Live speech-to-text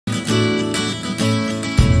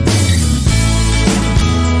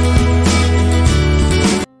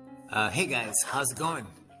Hey guys, how's it going?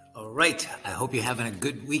 All right, I hope you're having a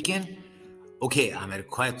good weekend. Okay, I'm at a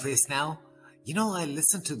quiet place now. You know, I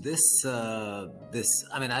listened to this, I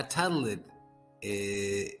titled it,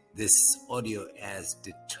 this audio as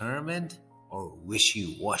determined or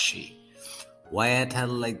wishy-washy. Why I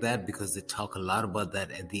titled like that? Because they talk a lot about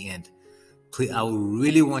that at the end. Please, I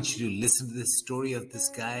really want you to listen to the story of this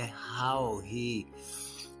guy, how he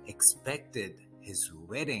expected his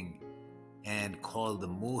wedding and called the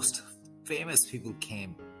most famous people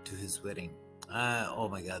came to his wedding. Oh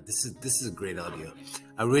my God, this is a great audio.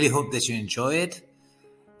 I really hope that you enjoy it.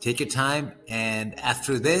 Take your time, and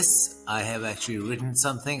after this, I have actually written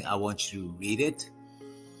something. I want you to read it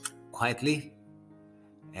quietly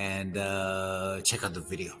and check out the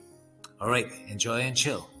video. All right, enjoy and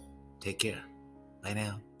chill. Take care. Bye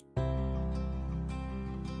now.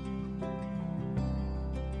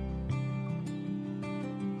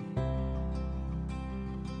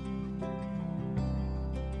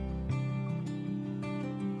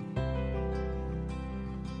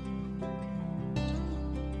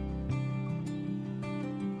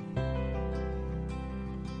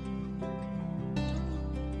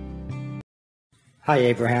 Hi,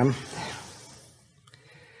 Abraham.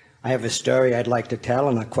 I have a story I'd like to tell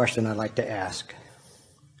and a question I'd like to ask.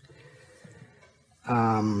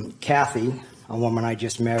 Kathy, a woman I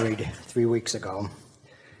just married 3 weeks ago,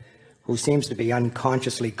 who seems to be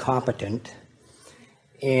unconsciously competent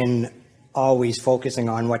in always focusing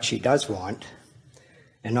on what she does want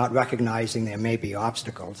and not recognizing there may be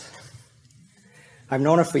obstacles. I've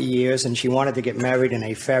known her for years, and she wanted to get married in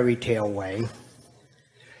a fairy tale way.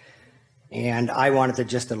 And I wanted to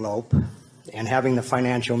just elope, and having the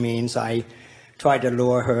financial means, I tried to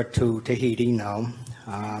lure her to Tahiti, no.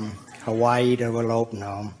 Hawaii to elope,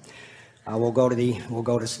 no. We'll go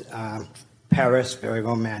to Paris, very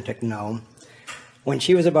romantic, no. When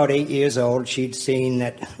she was about 8 years old, she'd seen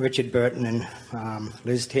that Richard Burton and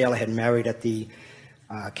Liz Taylor had married at the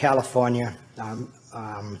California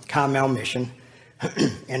Carmel Mission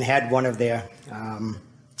and had one of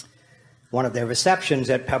their receptions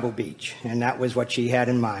at Pebble Beach, and that was what she had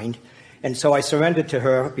in mind. And so I surrendered to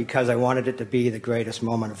her because I wanted it to be the greatest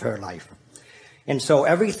moment of her life. And so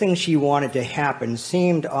everything she wanted to happen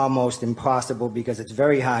seemed almost impossible, because it's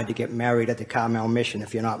very hard to get married at the Carmel Mission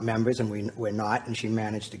if you're not members, and we're not, and she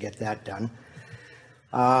managed to get that done.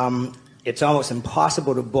 It's almost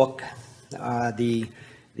impossible to book the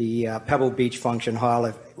Pebble Beach function hall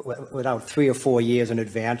without 3 or 4 years in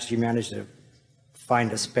advance. She managed to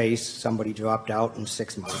find a space. Somebody dropped out in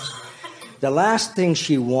 6 months. The last thing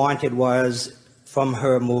she wanted was, from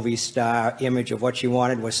her movie star image of what she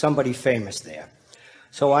wanted, was somebody famous there.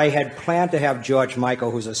 So I had planned to have George Michael,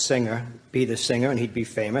 who's a singer, be the singer, and he'd be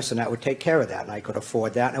famous, and that would take care of that, and I could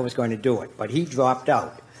afford that, and I was going to do it. But he dropped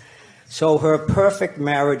out. So her perfect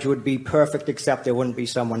marriage would be perfect, except there wouldn't be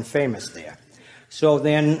someone famous there. So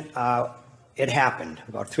then it happened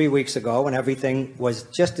about 3 weeks ago, and everything was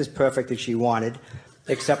just as perfect as she wanted,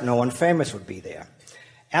 except no one famous would be there.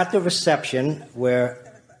 At the reception,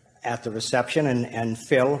 and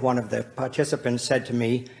Phil, one of the participants, said to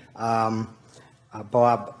me, Bob,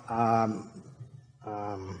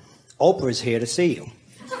 Oprah's here to see you.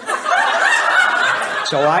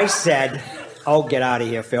 So I said, oh, get out of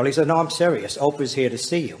here, Phil. He said, no, I'm serious. Oprah's here to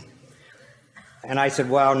see you. And I said,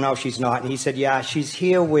 well, no, she's not. And he said, yeah, she's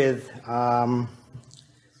here with,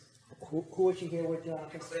 who is she here with?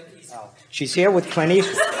 She's here with Clint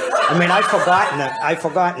Eastwood. I mean, I've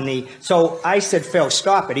forgotten the, so I said, Phil,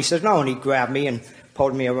 stop it. He says, no, and he grabbed me and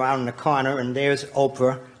pulled me around in the corner, and there's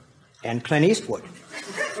Oprah and Clint Eastwood.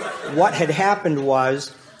 What had happened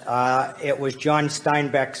was, it was John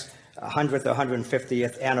Steinbeck's 100th or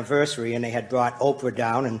 150th anniversary, and they had brought Oprah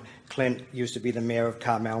down, and Clint used to be the mayor of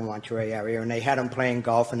Carmel, Monterey area, and they had him playing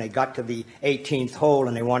golf, and they got to the 18th hole,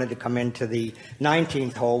 and they wanted to come into the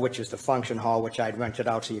 19th hole, which is the function hall, which I'd rented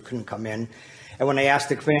out so you couldn't come in. And when they asked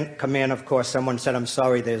to come in, of course, someone said, I'm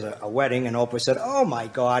sorry, there's a wedding, and Oprah said, oh my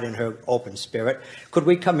God, in her open spirit, could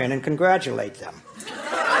we come in and congratulate them?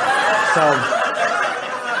 So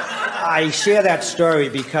I share that story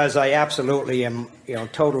because I absolutely am,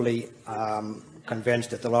 totally convinced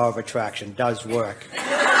that the law of attraction does work.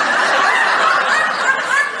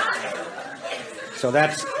 So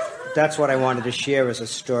that's what I wanted to share as a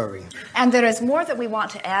story. And there is more that we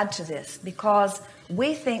want to add to this, because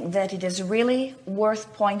we think that it is really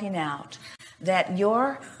worth pointing out that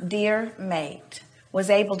your dear mate was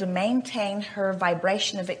able to maintain her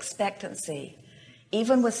vibration of expectancy,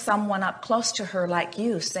 even with someone up close to her like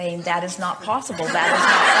you saying, that is not possible, that is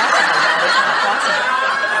not possible, that is not possible.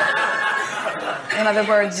 In other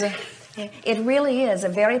words, It really is a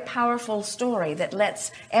very powerful story that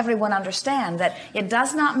lets everyone understand that it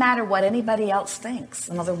does not matter what anybody else thinks.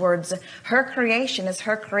 In other words, her creation is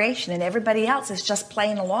her creation and everybody else is just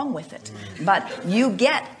playing along with it. But you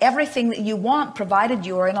get everything that you want provided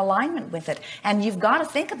you are in alignment with it. And you've got to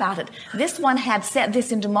think about it. This one had set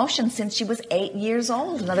this into motion since she was 8 years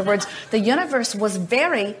old. In other words, the universe was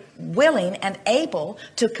very willing and able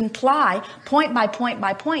to comply point by point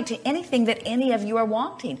by point to anything that any of you are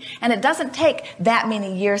wanting. And it doesn't take that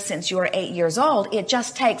many years since you are 8 years old. It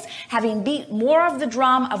just takes having beat more of the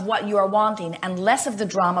drum of what you are wanting and less of the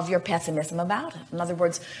drum of your pessimism about it. In other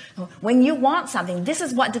words, when you want something, this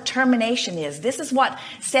is what determination is. This is what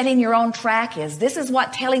setting your own track is. This is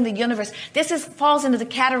what telling the universe. Falls into the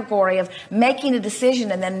category of making a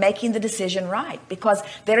decision and then making the decision right, because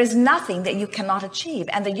there is nothing that you cannot achieve.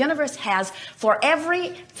 And the universe has, for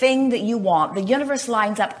everything that you want, the universe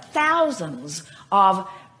lines up thousands of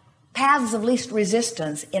paths of least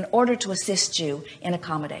resistance in order to assist you in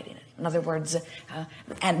accommodating it. In other words,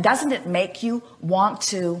 and doesn't it make you want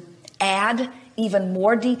to add even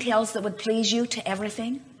more details that would please you to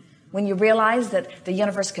everything? When you realize that the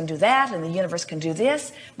universe can do that and the universe can do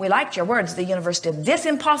this. We liked your words. The universe did this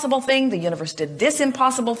impossible thing. The universe did this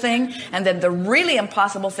impossible thing. And then the really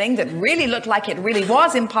impossible thing that really looked like it really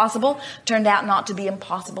was impossible turned out not to be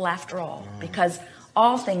impossible after all. Because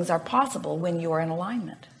all things are possible when you are in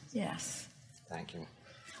alignment. Yes. Thank you.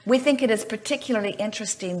 We think it is particularly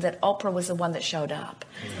interesting that Oprah was the one that showed up.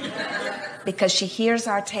 Because she hears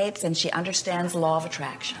our tapes and she understands the law of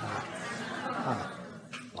attraction.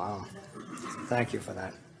 Wow. Thank you for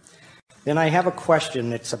that. Then I have a question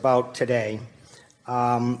that's about today.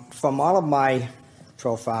 From all of my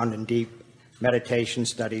profound and deep meditation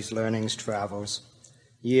studies, learnings, travels,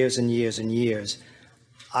 years and years and years,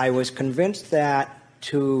 I was convinced that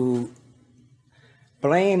to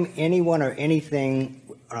blame anyone or anything,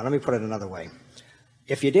 let me put it another way.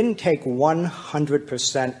 If you didn't take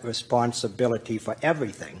 100% responsibility for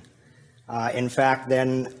everything, in fact,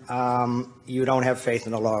 then you don't have faith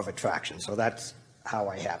in the law of attraction. So that's how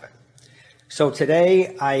I have it. So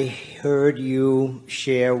today I heard you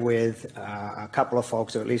share with a couple of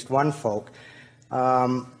folks, or at least one folk,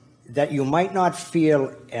 that you might not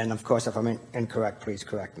feel, and of course if I'm incorrect, please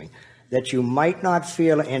correct me, that you might not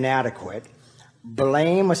feel inadequate,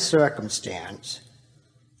 blame a circumstance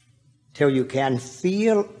till you can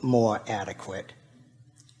feel more adequate,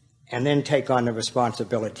 and then take on the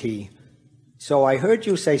responsibility. So I heard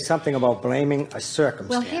you say something about blaming a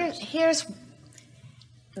circumstance. Well,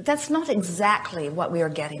 that's not exactly what we are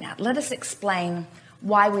getting at. Let us explain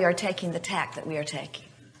why we are taking the tack that we are taking.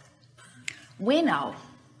 We know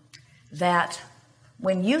that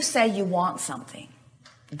when you say you want something,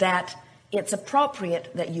 that it's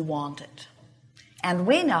appropriate that you want it. And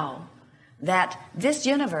we know that this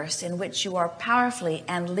universe in which you are powerfully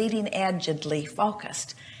and leading-edgedly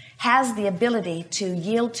focused has the ability to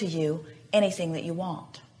yield to you anything that you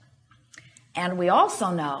want. And we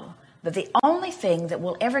also know that the only thing that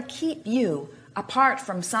will ever keep you apart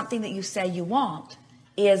from something that you say you want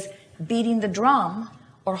is beating the drum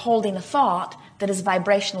or holding a thought that is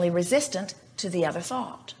vibrationally resistant to the other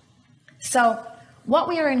thought. So what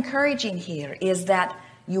we are encouraging here is that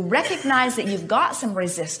you recognize that you've got some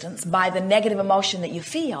resistance by the negative emotion that you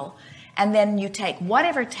feel, and then you take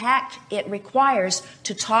whatever tact it requires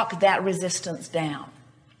to talk that resistance down.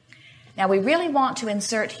 Now, we really want to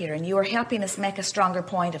insert here, and you are helping us make a stronger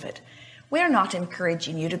point of it. We're not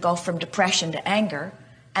encouraging you to go from depression to anger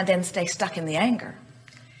and then stay stuck in the anger.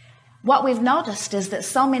 What we've noticed is that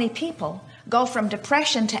so many people go from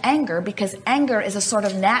depression to anger because anger is a sort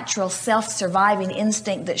of natural self-surviving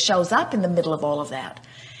instinct that shows up in the middle of all of that.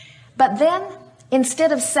 But then,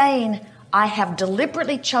 instead of saying, I have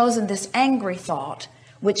deliberately chosen this angry thought,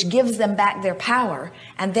 which gives them back their power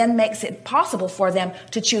and then makes it possible for them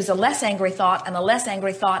to choose a less angry thought and a less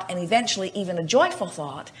angry thought and eventually even a joyful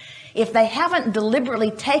thought. If they haven't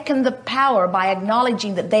deliberately taken the power by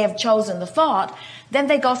acknowledging that they have chosen the thought, then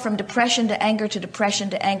they go from depression to anger to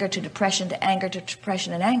depression to anger to depression to anger to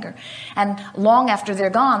depression and anger. And long after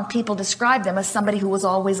they're gone, people describe them as somebody who was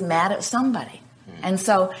always mad at somebody. And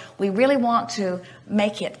so we really want to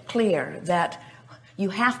make it clear that you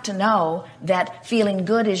have to know that feeling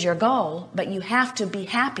good is your goal, but you have to be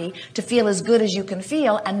happy to feel as good as you can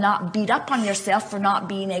feel and not beat up on yourself for not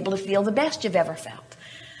being able to feel the best you've ever felt.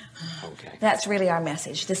 Okay. That's really our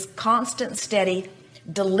message. This constant, steady,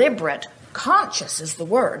 deliberate, conscious is the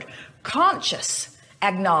word, conscious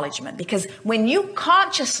acknowledgement. Because when you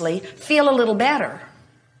consciously feel a little better,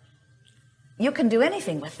 you can do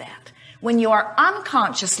anything with that. When you are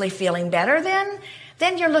unconsciously feeling better,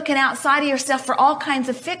 then you're looking outside of yourself for all kinds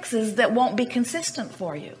of fixes that won't be consistent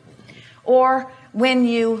for you. Or when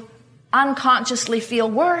you unconsciously feel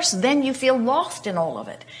worse, then you feel lost in all of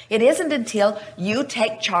it. It isn't until you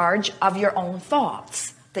take charge of your own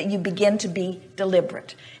thoughts that you begin to be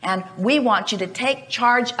deliberate. And we want you to take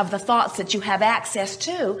charge of the thoughts that you have access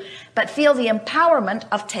to, but feel the empowerment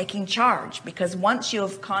of taking charge. Because once you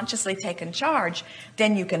have consciously taken charge,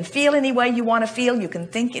 then you can feel any way you want to feel. You can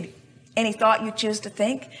think any thought you choose to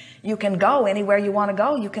think. You can go anywhere you want to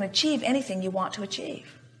go. You can achieve anything you want to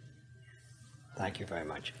achieve. Thank you very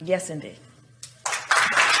much. Yes, indeed.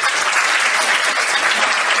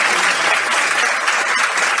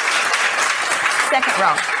 Second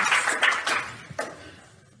row.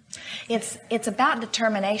 It's about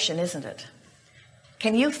determination, isn't it?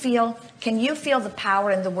 Can you feel the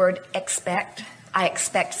power in the word expect? I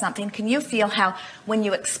expect something. Can you feel how when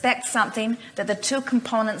you expect something that the two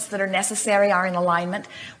components that are necessary are in alignment?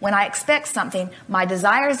 When I expect something, my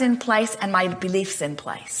desire is in place and my belief's in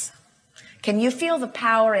place. Can you feel the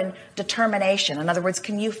power in determination? In other words,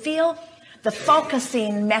 can you feel the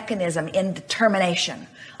focusing mechanism in determination?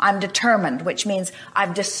 I'm determined, which means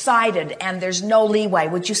I've decided and there's no leeway.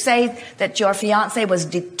 Would you say that your fiance was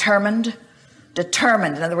determined?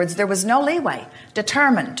 Determined. In other words, there was no leeway.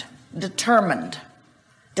 Determined.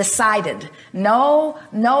 Decided. No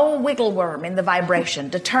wiggle worm in the vibration.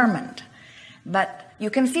 Determined. But you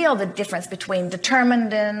can feel the difference between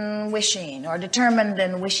determined and wishing, or determined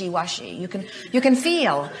and wishy-washy. You can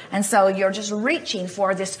feel. And so you're just reaching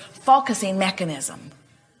for this focusing mechanism.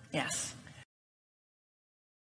 Yes.